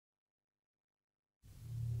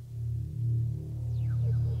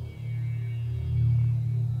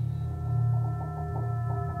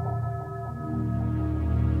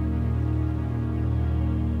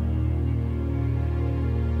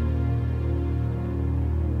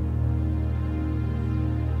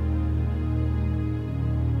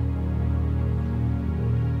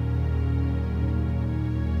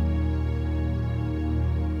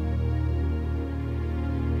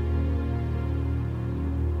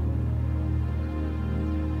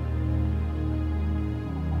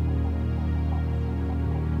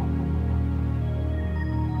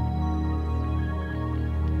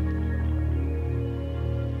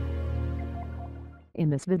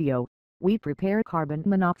this video, we prepare carbon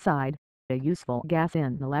monoxide, a useful gas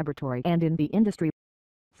in the laboratory and in the industry.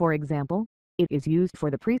 For example, it is used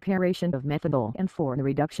for the preparation of methanol and for the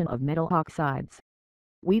reduction of metal oxides.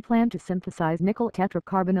 We plan to synthesize nickel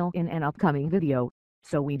tetracarbonyl in an upcoming video,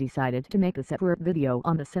 so we decided to make a separate video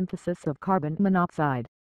on the synthesis of carbon monoxide.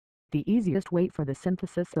 The easiest way for the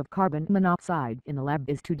synthesis of carbon monoxide in the lab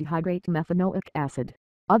is to dehydrate methanoic acid,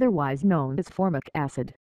 otherwise known as formic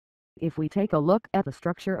acid. If we take a look at the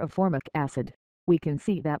structure of formic acid, we can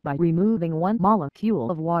see that by removing one molecule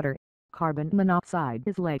of water, carbon monoxide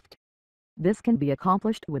is left. This can be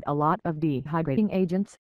accomplished with a lot of dehydrating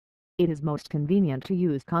agents. It is most convenient to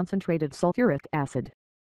use concentrated sulphuric acid.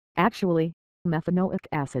 Actually, methanoic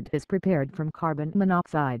acid is prepared from carbon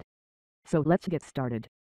monoxide. So let's get started.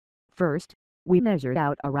 First, we measured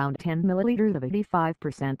out around 10 ml of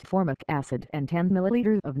 85% formic acid and 10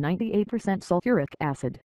 ml of 98% sulphuric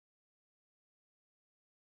acid.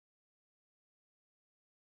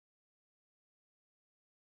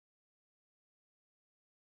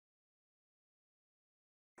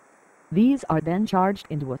 These are then charged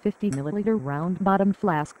into a 50 ml round-bottom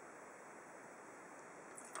flask.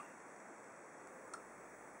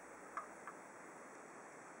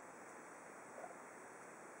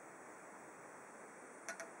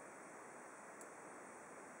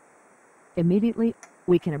 Immediately,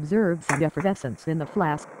 we can observe some effervescence in the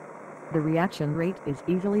flask. The reaction rate is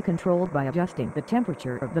easily controlled by adjusting the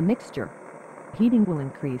temperature of the mixture. Heating will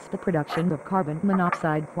increase the production of carbon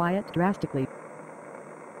monoxide quite drastically.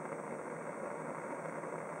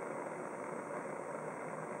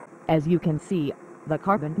 As you can see, the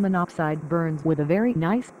carbon monoxide burns with a very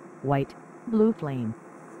nice, white, blue flame.